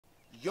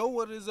Yo,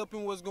 what is up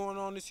and what's going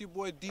on? It's your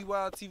boy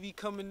DYTV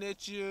coming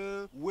at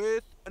you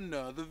with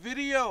another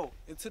video.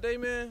 And today,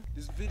 man,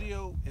 this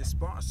video is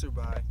sponsored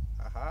by,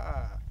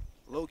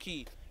 low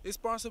key, it's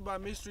sponsored by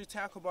Mystery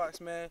Tackle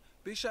Box, man.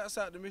 Big shouts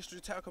out to Mystery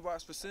Tackle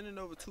Box for sending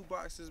over 2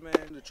 boxes, man,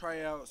 to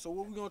try out. So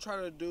what we're gonna try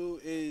to do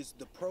is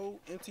the Pro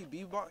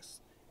MTB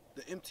box,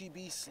 the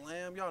MTB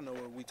Slam. Y'all know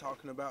what we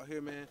talking about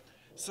here, man.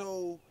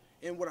 So,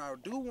 and what I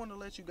do want to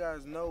let you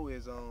guys know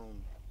is,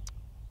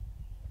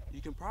 you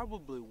can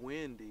probably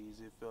win these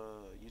if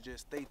you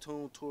just stay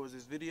tuned towards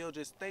this video.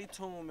 Just stay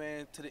tuned,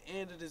 man, to the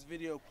end of this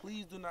video.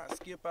 Please do not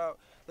skip out.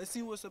 Let's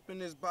see what's up in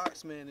this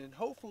box, man, and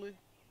hopefully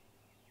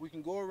we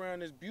can go around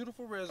this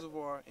beautiful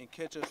reservoir and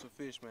catch us some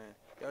fish, man.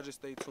 Y'all just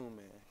stay tuned,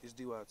 man. It's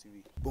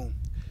DYTV. Boom.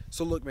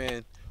 So look,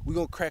 man, we're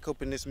gonna crack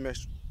open this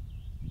mystery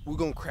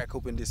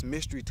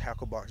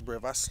tackle box, bro.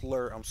 If I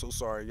slur, I'm so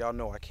sorry. Y'all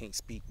know I can't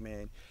speak,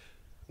 man.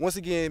 Once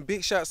again,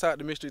 big shouts out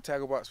to Mystery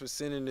Tackle Box for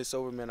sending this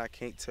over, man. I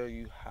can't tell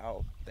you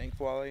how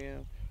thankful I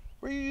am.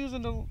 Were you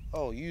using the?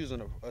 Oh, you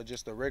using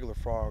just a regular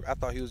frog? I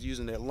thought he was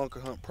using that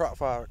Lunker Hunt prop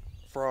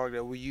frog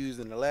that we used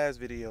in the last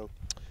video,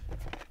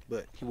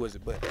 but he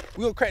wasn't. But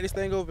we gonna crack this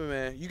thing open,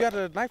 man. You got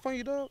a knife on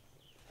you, dog?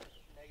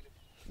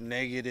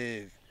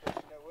 Negative. You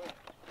know what?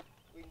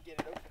 We can get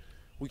it open.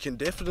 We can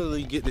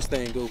definitely get this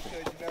thing open.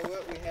 Because you know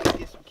what? We had to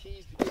get some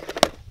keys to get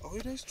it. Oh,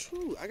 that's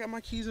true. I got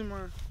my keys in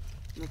my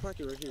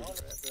pocket right here.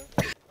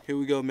 Here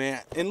we go,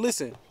 man. And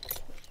listen,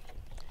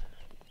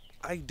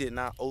 I did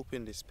not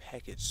open this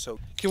package, so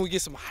can we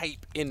get some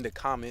hype in the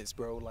comments,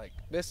 bro? Like,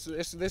 that's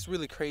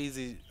really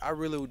crazy. I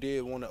really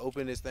did want to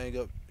open this thing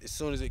up as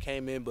soon as it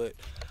came in, but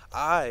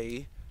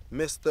I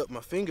messed up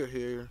my finger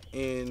here,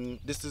 and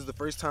this is the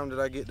first time that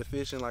I get to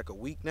fish in like a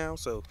week now,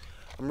 so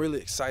I'm really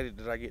excited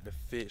that I get to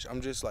fish.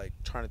 I'm just like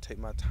trying to take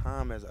my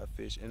time as I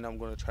fish, and I'm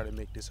going to try to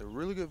make this a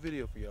really good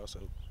video for y'all, so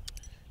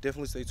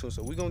definitely stay tuned.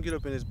 So we're going to get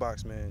up in this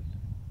box, man.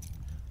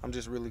 I'm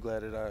just really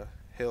glad that I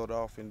held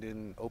off and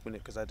didn't open it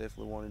because I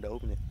definitely wanted to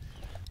open it.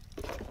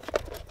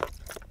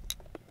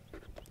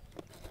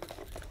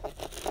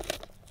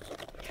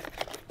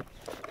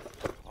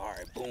 All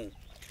right, boom.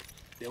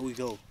 There we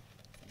go.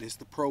 This is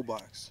the Pro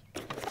box.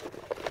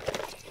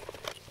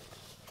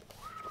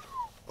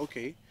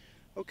 Okay.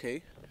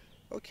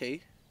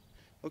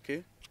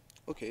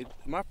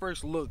 My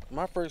first look, when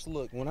I first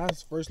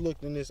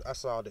looked in this, I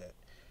saw that.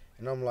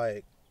 And I'm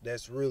like,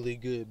 that's really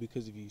good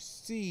because if you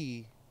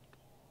see,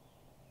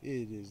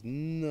 it is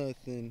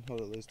nothing.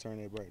 Hold on, let's turn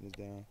that brightness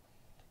down.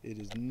 It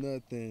is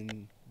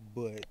nothing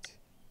but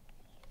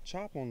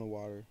chop on the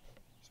water,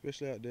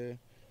 especially out there.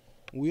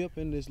 We up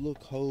in this little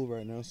cove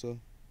right now, so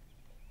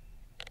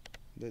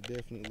that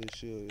definitely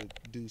should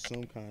do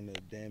some kind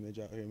of damage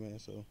out here, man.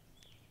 So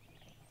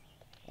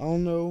I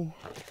don't know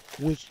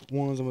which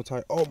ones I'm gonna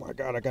try. Oh my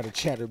God, I got a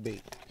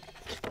chatterbait.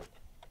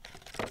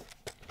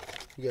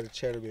 We got a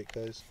chatterbait,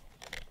 cuz.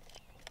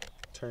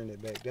 Turn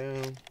it back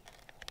down.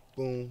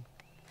 Boom.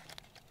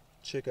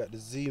 Check out the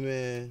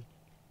Z-Man.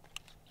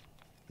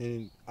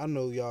 And I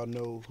know y'all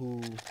know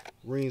who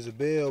rings a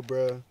bell,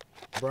 bruh.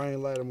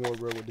 Brian Lattimore,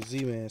 bruh, with the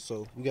Z-Man.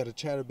 So we got a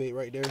chatterbait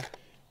right there.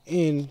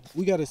 And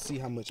we got to see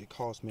how much it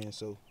costs, man.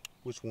 So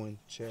which one?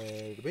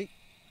 Chatterbait.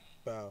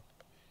 Wow.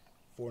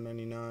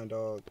 $4.99,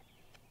 dog.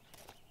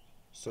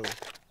 So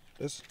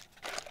that's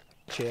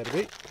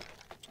chatterbait.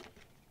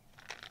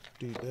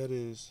 Dude, that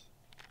is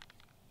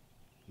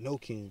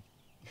No-Kin.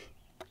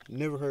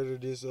 Never heard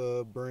of this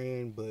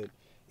brand, but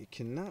it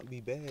cannot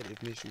be bad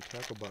if Mystery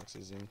Tackle Box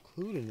is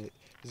including it.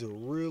 It's a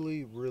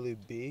really, really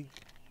big,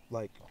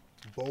 like,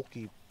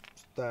 bulky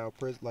style,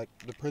 like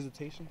the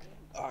presentation.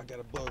 Oh, I got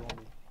a bug on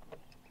me.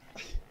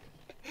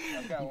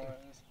 I've got one of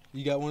these.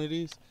 You got one of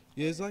these?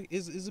 Yeah, it's like,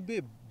 it's a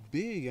bit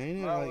big, ain't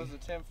it? Mine Like, was a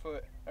 10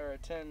 foot, or a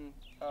 10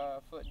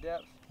 foot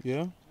depth.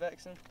 Yeah?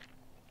 Vexen.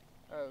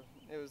 Oh,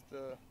 it's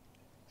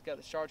got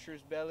the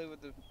chartreuse belly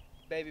with the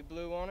baby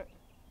blue on it.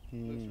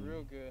 Looks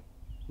real good.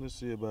 Let's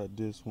see about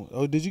this one.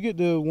 Oh, did you get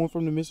the one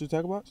from the Mystery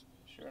Tackle Box?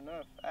 Sure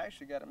enough. I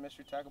actually got a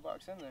Mystery Tackle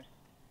Box in there.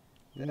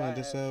 We might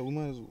decide,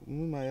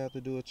 we might have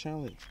to do a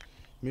challenge.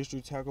 Mystery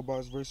Tackle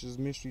Box versus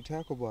Mystery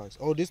Tackle Box.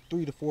 Oh, this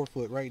 3 to 4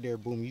 foot right there.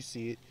 Boom, you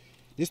see it.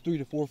 This 3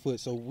 to 4 foot.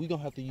 So we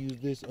gonna have to use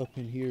this up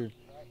in here,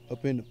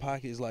 up in the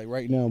pockets like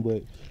right now.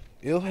 But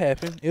it'll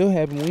happen. It'll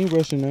happen. We ain't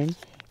rushing nothing.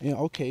 And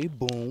okay,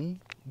 boom.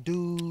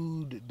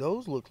 Dude,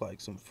 those look like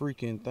some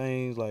freaking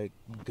things like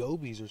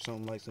gobies or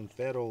something, like some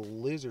fat old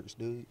lizards,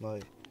 dude.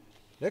 Like,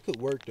 that could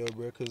work though,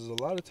 bro, because a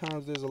lot of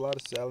times there's a lot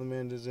of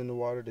salamanders in the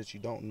water that you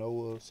don't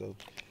know of. So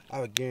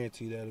I would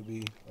guarantee that'll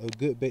be a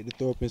good bait to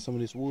throw up in some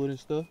of this wood and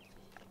stuff.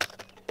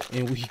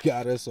 And we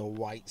got us a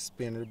white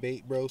spinner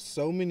bait, bro.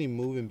 So many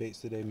moving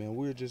baits today, man.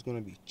 We're just gonna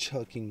be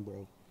chucking,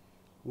 bro.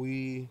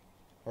 We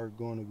are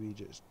gonna be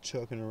just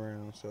chucking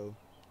around. So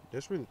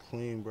that's really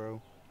clean,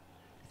 bro.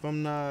 If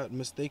I'm not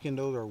mistaken,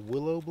 those are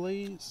willow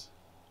blades.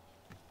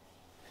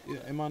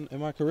 Yeah, am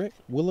I correct?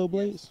 Willow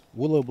blades?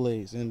 Willow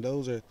blades, and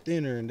those are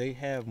thinner and they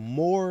have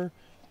more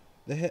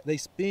they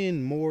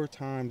spin more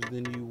times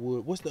than you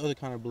would. What's the other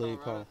kind of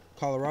blade called?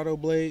 Colorado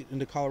blade. And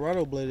the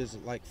Colorado blade is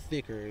like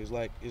thicker. It's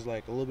like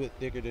a little bit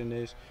thicker than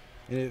this,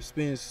 and it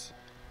spins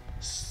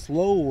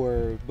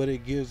slower, but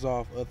it gives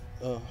off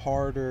a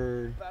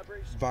harder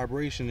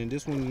vibration. And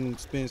this one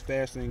spins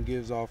faster and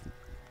gives off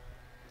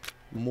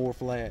more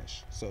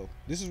flash. So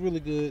this is really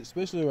good,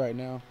 especially right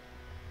now.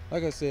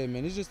 Like I said,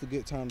 man, it's just a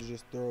good time to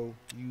just throw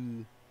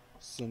you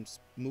some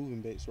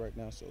moving baits right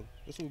now. So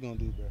that's what we're gonna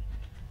do, bro.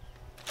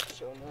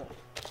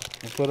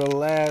 And for the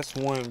last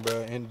one,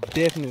 bro, and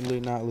definitely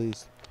not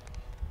least,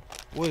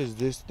 what is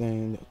this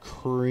thing?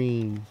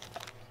 Cream.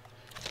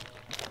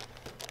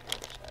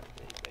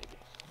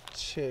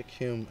 Check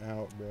him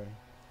out, bro.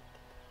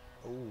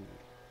 Oh,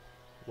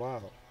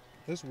 wow,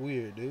 that's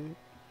weird, dude.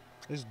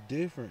 It's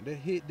different. That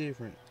hit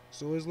different.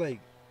 So it's like,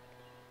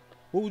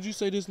 what would you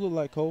say this look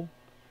like, Cole?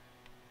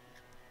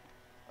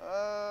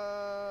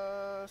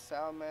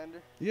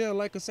 Salamander. Yeah,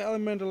 like a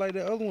salamander, like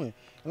the other one.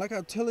 And like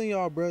I'm telling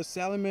y'all, bro,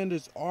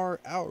 salamanders are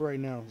out right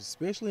now,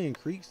 especially in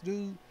creeks,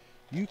 dude.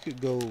 You could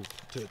go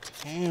to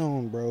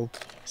town, bro.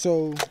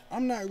 So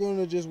I'm not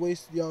gonna just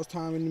waste y'all's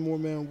time anymore,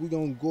 man. We're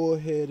gonna go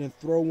ahead and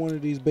throw one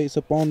of these baits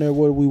up on there.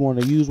 What do we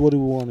want to use? What do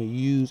we want to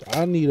use?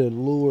 I need a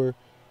lure.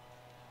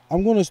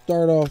 I'm gonna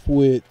start off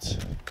with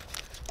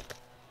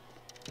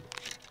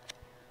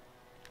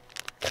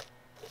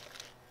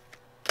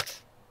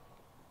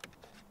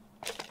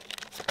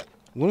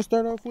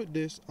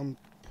this. I'm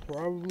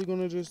probably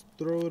gonna just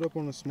throw it up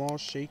on a small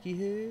shaky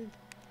head,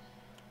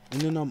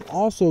 and then I'm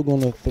also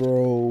gonna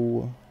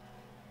throw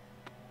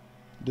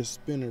the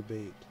spinner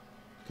bait,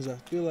 because I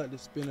feel like the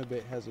spinner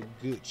bait has a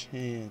good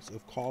chance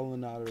of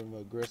calling out an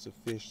aggressive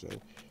fish. So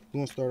we're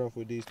gonna start off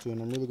with these two, and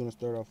I'm really gonna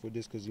start off with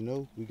this because, you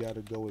know, we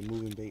gotta go with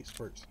moving baits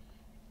first.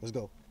 Let's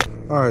go.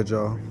 All right,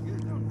 y'all,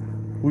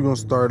 we're gonna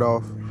start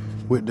off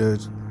with the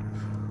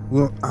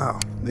ow,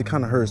 it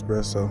kind of hurts,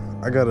 bro, so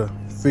I gotta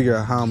figure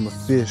out how I'm gonna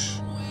fish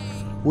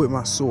with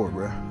my sword,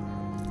 bro.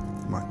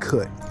 My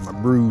cut, my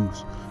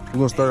bruise. We're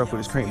gonna start off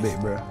with this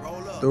crankbait, bro.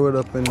 Throw it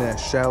up in that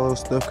shallow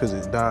stuff because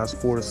it dives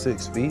 4 to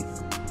 6 feet.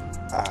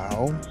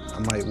 Ow. I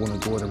might want to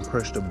go ahead and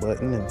push the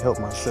button and help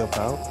myself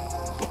out.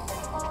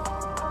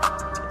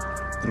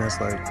 And that's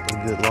like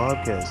a good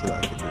lob cast that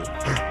I could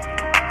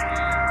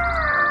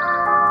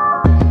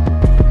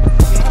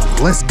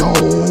do. Let's go.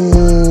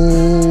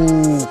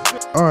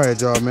 All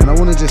right, y'all, man, I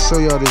want to just show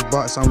y'all this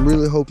box. I'm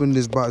really hoping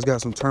this box got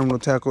some terminal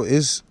tackle.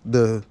 It's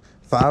the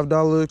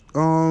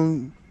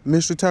 $5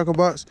 mystery tackle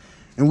box,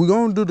 and we're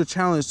gonna do the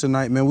challenge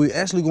tonight, man. We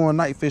actually going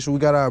night fishing. We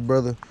got our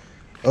brother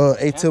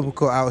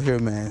Atypical out here,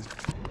 man.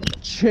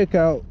 Check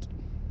out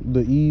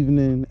the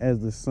evening as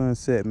the sun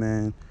set,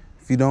 man.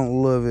 If you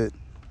don't love it,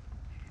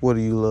 what do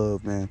you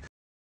love, man?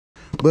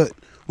 But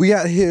we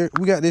got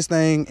this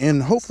thing,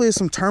 and hopefully it's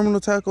some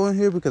terminal tackle in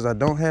here because I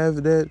don't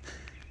have that.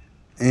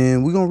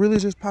 And we're gonna really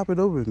just pop it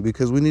open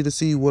because we need to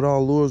see what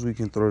all lures we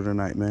can throw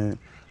tonight, man.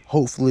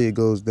 Hopefully it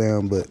goes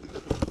down, but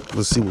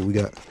let's see what we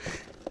got.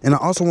 And I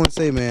also want to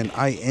say, man,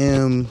 I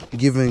am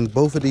giving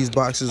both of these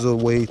boxes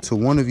away to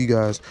one of you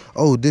guys.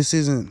 Oh,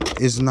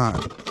 it's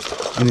not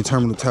any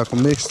terminal tackle.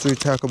 Mystery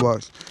tackle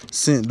box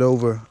sent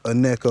over a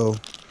Neko,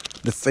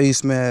 the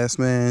face mask,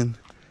 man.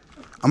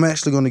 I'm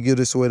actually gonna give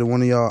this away to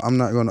one of y'all. I'm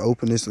not gonna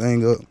open this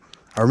thing up.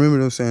 I remember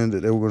them saying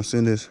that they were gonna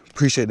send this.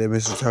 Appreciate that,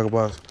 mystery tackle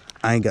box.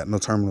 I ain't got no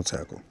terminal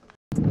tackle.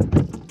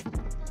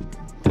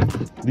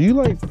 Do you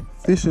like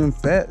fishing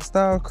fat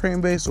style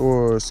crankbaits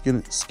or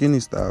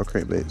skinny style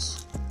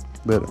crankbaits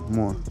better,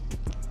 more?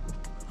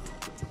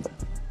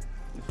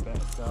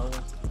 Fat style.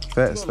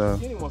 Fat style. The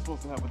skinny one's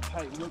supposed to have a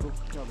tight niggle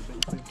kind of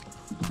bait too.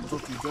 It's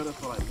supposed to be better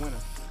for like winter.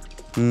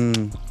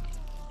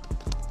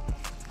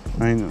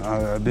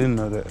 I didn't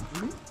know that.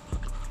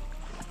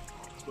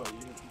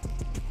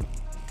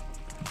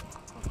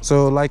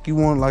 So like you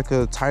want like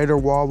a tighter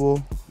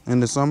wobble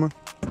in the summer?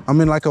 I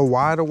mean like a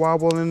wider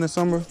wobble in the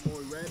summer?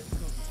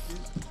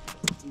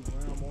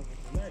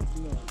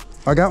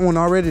 I got one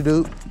already,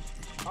 dude.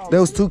 That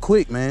was too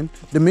quick, man.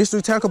 The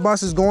mystery tackle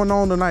box is going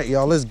on tonight,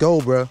 y'all. Let's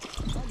go, bro.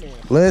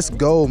 Let's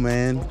go,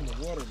 man.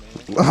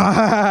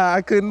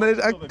 I couldn't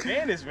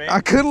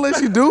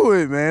let you do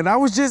it, man. I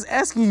was just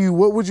asking you,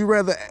 what would you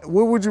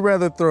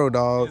rather throw,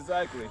 dog?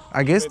 Exactly.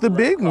 I guess the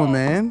big one,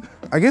 man.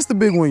 I guess the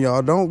big one,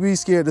 y'all. Don't be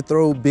scared to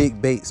throw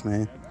big baits,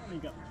 man.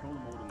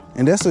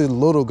 And that's a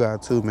little guy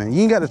too, man.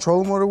 You ain't got the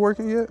trolling motor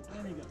working yet?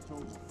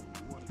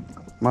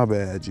 My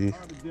bad, G.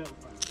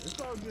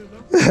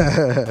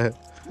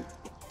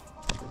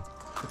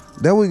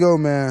 There we go,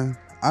 man.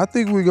 I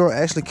think we're gonna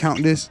actually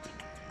count this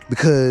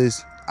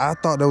because I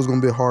thought that was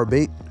gonna be a hard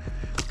bait.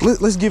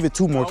 Let's give it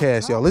 2 more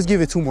casts, y'all. Let's give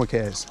it 2 more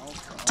casts.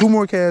 2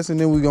 more casts, and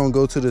then we're gonna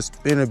go to the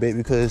spinner bait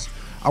because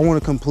I want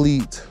to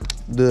complete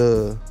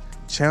the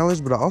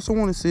challenge, but I also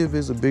want to see if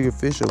there's a bigger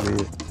fish over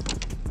here.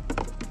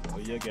 Oh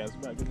yeah, guys,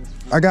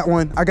 I got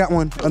one.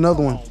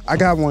 Another one. I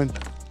got one.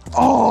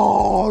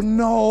 Oh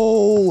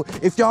no!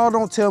 If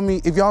y'all tell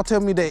me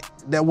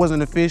that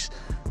wasn't a fish,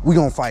 we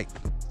gonna fight.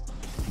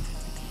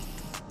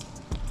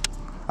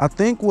 I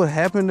think what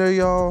happened there,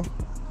 y'all,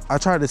 I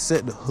tried to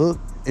set the hook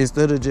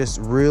instead of just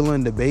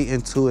reeling the bait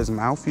into his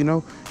mouth, you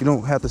know? You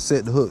don't have to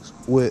set the hooks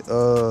with,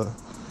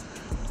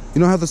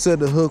 you don't have to set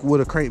the hook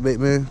with a crankbait,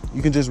 man.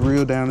 You can just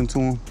reel down into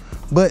him.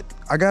 But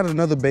I got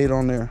another bait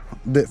on there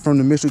that from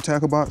the Mystery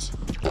Tackle Box.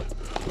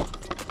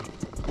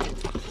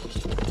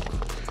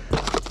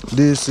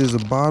 This is a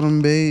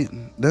bottom bait.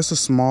 That's a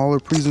smaller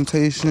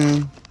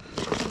presentation.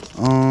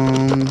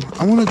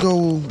 I want to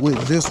go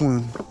with this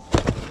one.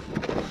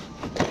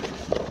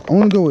 I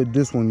want to go with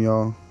this one,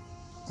 y'all.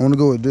 I want to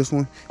go with this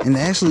one. And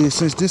actually,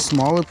 since this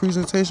smaller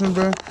presentation,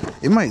 bro,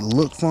 it might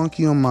look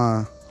funky on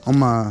my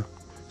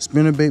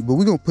spinnerbait, but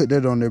we're gonna put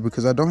that on there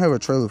because I don't have a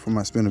trailer for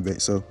my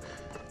spinnerbait, so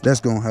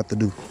that's gonna have to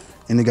do.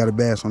 And it got a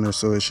bass on there,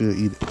 so it should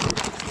eat it.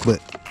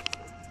 But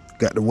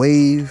got the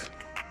Wave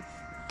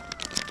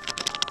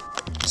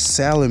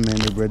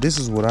salamander, bro. This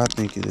is what I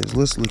think it is.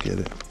 Let's look at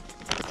it.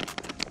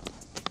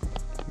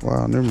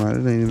 Wow, never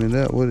mind. It ain't even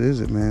that. What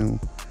is it, man?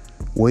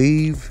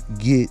 Wave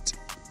get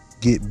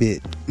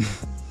bit.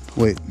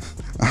 Wait.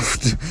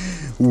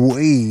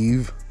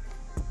 Wave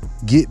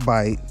get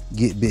bite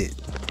get bit.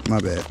 My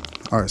bad.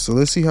 All right, so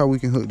let's see how we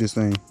can hook this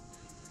thing.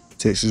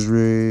 Texas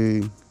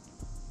rig,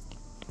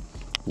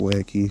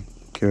 wacky,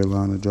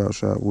 Carolina drop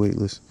shot,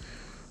 weightless.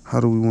 How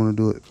do we want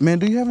to do it? Man,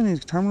 do you have any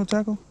terminal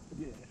tackle?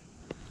 Yeah.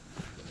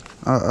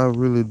 I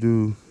really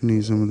do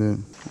need some of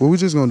that. Well, we're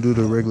just gonna do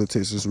the regular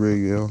Texas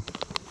rig, y'all.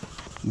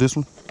 This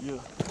one? Yeah.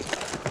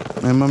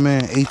 Man, my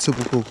man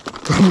Atypical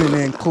coming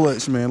in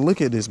clutch, man.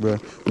 Look at this, bro.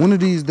 One of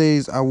these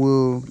days I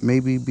will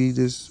maybe be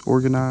this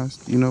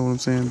organized, you know what I'm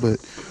saying? But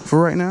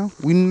for right now,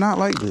 we not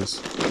like this.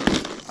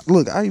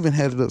 Look, I even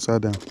had it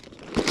upside down.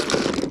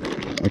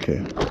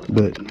 Okay,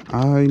 but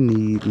I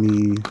need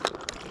me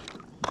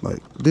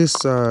like this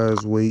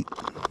size weight.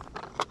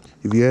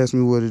 If you ask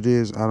me what it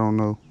is, I don't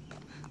know,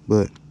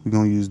 but we're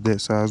gonna use that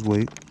size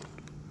weight.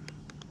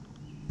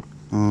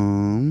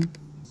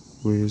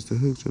 Where's the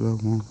hook that I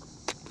want?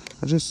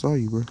 I just saw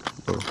you, bro.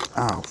 Oh,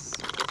 ow.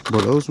 Bro,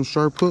 those some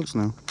sharp hooks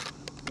now.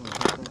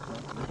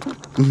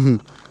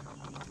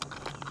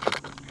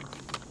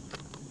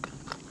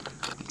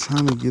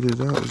 Trying to get it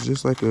out. It's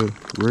just like a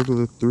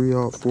regular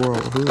 3/0,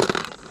 4/0 hook.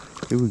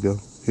 Here we go.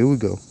 Here we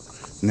go.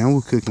 Now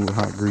we're cooking with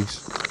hot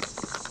grease.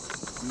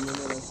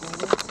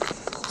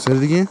 Say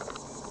it again.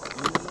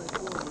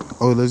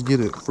 Oh, let's get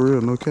it for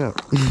real, no cap.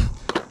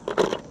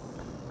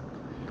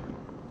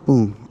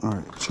 Boom. All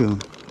right,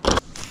 chilling.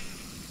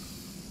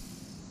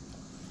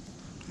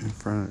 In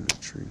front of the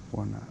tree.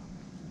 Why not?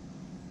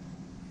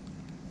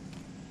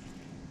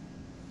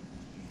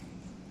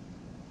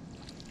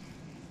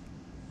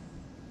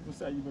 What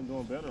side you been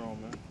doing better on,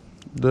 man?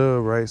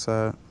 The right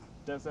side.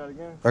 That side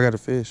again? I got a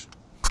fish.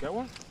 That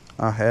one?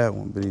 I had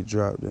one, but he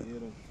dropped it. Yeah,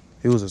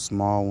 It was a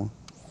small one.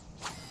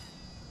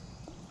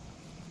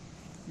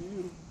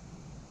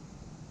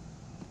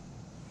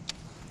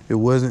 It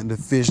wasn't the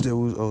fish that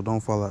was, oh,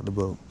 don't fall out the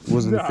boat. It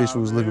wasn't the fish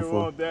we was looking for.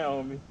 Want that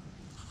on me.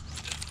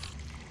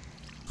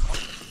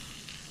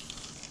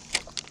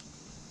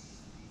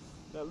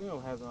 That Leo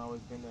hasn't always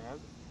been there, has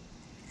it?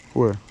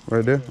 Where?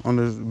 Right there? On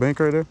this bank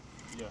right there?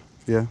 Yeah.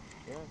 Yeah.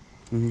 Yeah.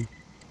 Mm-hmm.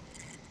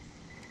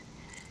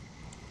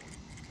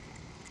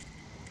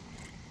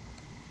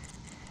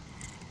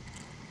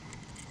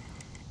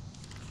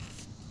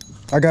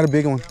 I got a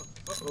big one.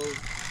 Uh-oh.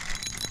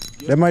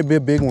 That might be a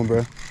big one,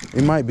 bro.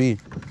 It might be.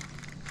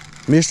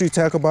 Mystery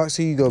Tackle Box,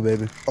 here you go,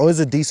 baby. Oh, it's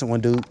a decent one,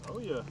 dude. Oh,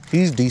 yeah.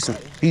 He's decent.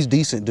 He's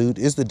decent, dude.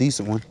 It's the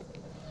decent one.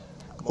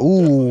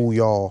 Ooh,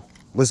 y'all.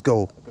 Let's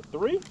go. Like a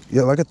 3?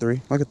 Yeah, like a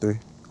 3. Like a 3.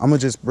 I'm going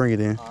to just bring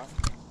it in. All right.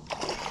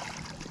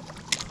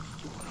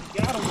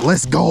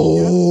 Let's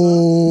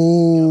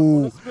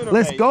go.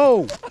 Let's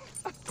go.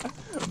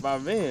 My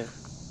man.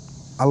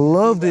 I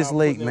love this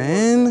lake,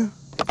 man.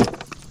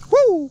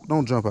 Woo!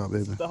 Don't jump out,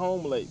 baby. The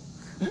home lake.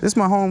 This is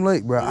my home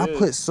lake, bro. Yeah. I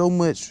put so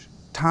much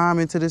time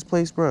into this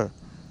place, bro.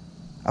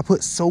 I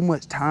put so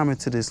much time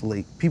into this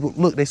lake. People,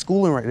 look, they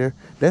schooling right there.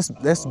 That's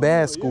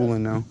bad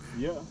schooling now.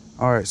 Yeah.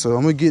 All right, so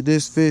I'm gonna get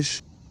this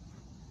fish.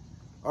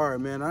 All right,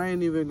 man, I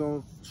ain't even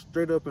gonna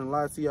straight up and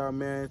lie to y'all,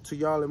 man. To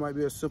y'all, it might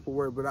be a simple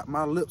word, but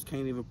my lips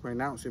can't even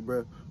pronounce it,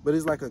 bro. But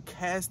it's like a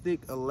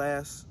Castic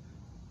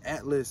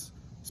Atlas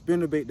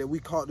spinnerbait that we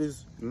caught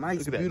this nice,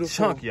 Look at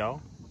beautiful that chunk,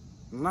 y'all.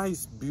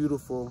 nice,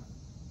 beautiful,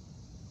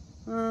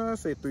 I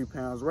say 3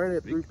 pounds, right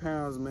at 3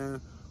 pounds,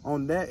 man.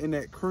 On that and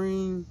that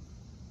cream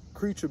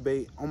creature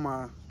bait on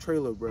my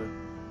trailer, bro.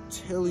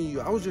 Telling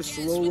you, I was just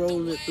slow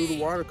rolling it through the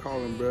water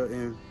column, bro,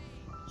 and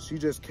she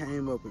just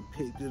came up and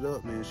picked it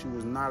up, man. She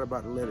was not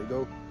about to let it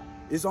go.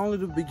 It's only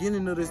the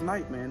beginning of this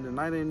night, man. The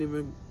night ain't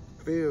even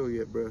fell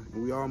yet, bro,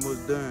 and we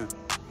almost done.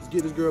 Let's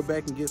get this girl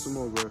back and get some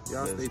more, bro.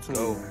 Y'all stay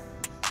tuned, man.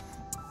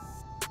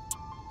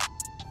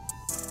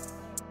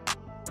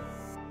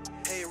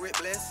 Hey, Rick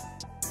Bless.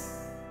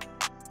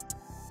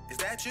 Is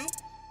that you?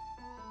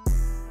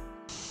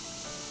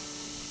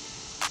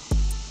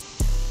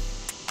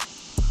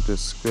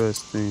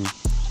 Disgusting.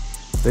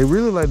 They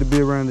really like to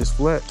be around this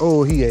flat.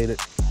 Oh, he ate it.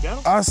 Got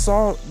him? I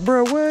saw,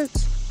 bro, what? You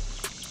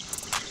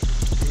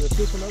gonna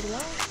fish another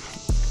line?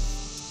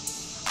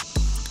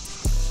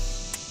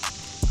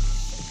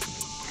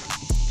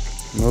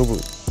 No,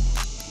 but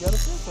You got a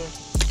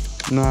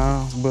filter.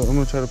 nah, but I'm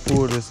gonna try to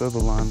pull this other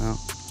line out.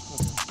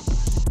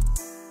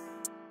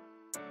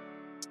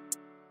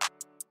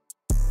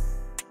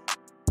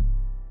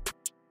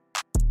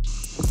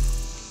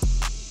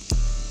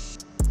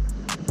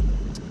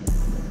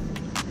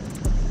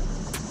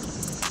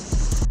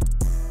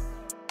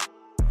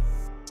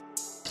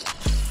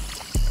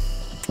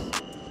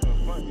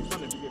 It'd be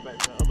fun if you get back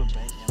to the other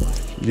bank and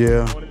like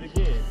Yeah, on it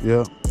again.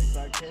 yeah. They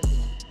start catching them.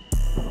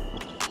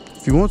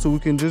 If you want to, we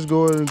can just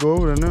go ahead and go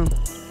over there now.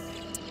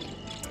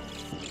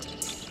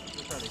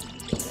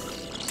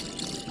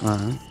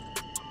 Alright.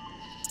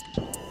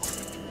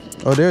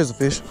 Oh, there's a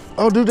fish.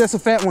 Oh, dude, that's a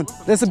fat one.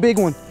 That's a big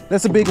one.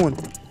 That's a big one.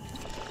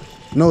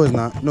 No, it's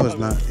not. No, it's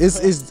not.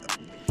 It's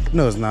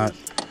no, it's not.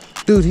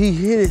 Dude, he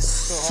hit it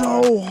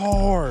so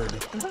hard.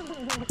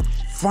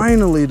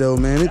 Finally, though,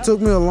 man. It took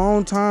me a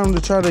long time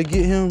to try to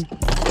get him.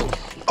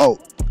 Oh.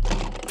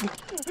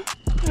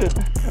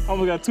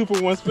 Almost got 2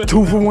 for 1 special.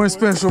 2 for 1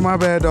 special. My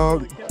bad,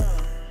 dog.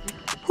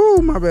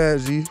 Whew, my bad,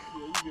 G.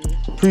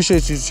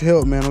 Appreciate your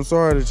help, man. I'm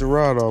sorry that your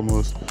rod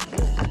almost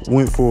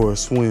went for a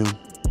swim.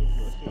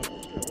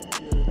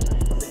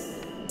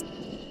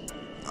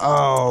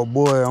 Oh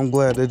boy, I'm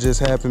glad that just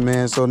happened,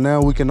 man. So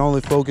now we can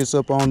only focus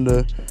up on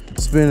the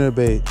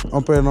spinnerbait.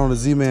 I'm putting on the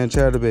Z-Man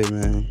chatterbait,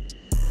 man.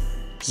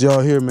 So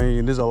y'all hear,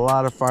 man, there's a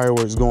lot of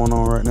fireworks going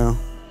on right now.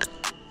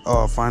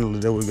 Oh, finally,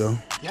 there we go.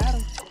 Got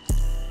him.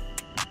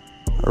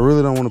 I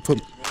really don't want to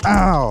put,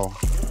 ow.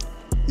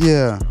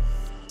 Yeah,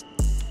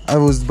 I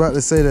was about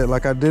to say that,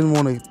 like I didn't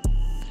want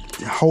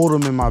to hold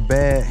him in my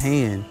bad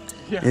hand.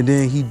 Yeah. And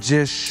then he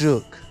just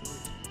shook.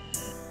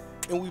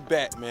 And we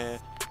back, man.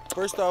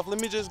 First off, let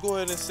me just go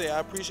ahead and say I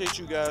appreciate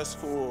you guys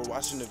for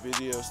watching the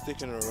video,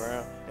 sticking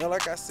around. And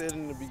like I said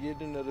in the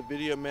beginning of the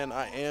video, man,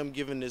 I am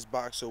giving this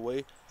box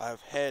away.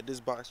 I've had this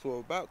box for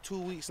about 2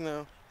 weeks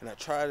now, and I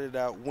tried it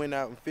out, went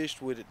out and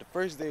fished with it. The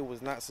first day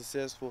was not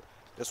successful.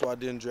 That's why I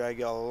didn't drag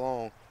y'all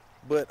along.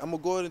 But I'm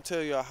gonna go ahead and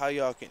tell y'all how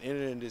y'all can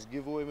enter in this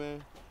giveaway,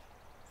 man.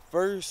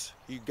 First,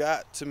 you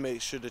got to make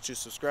sure that you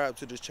subscribe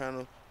to this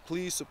channel.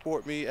 Please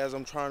support me as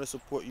I'm trying to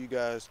support you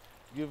guys,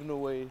 giving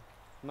away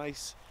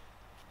nice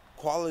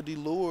quality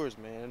lures,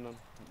 man.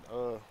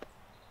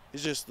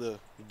 It's just a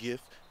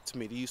gift to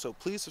me to you. So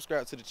please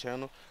subscribe to the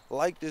channel,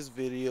 like this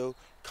video,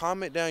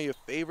 comment down your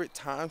favorite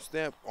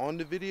timestamp on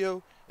the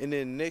video, and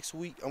then next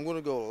week I'm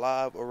gonna go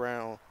live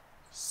around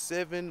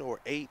 7 or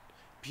 8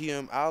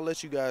 p.m. I'll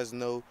let you guys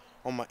know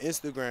on my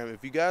Instagram.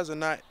 If you guys are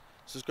not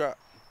subscribed,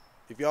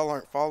 if y'all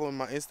aren't following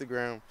my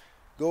Instagram,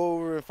 go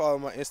over and follow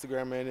my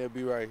Instagram, man. It'll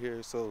be right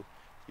here so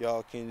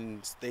y'all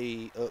can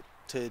stay up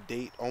to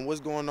date on what's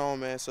going on,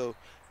 man. So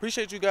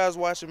appreciate you guys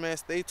watching, man.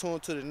 Stay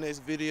tuned to the next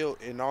video,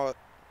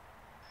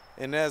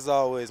 and as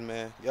always,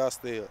 man, y'all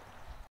stay up.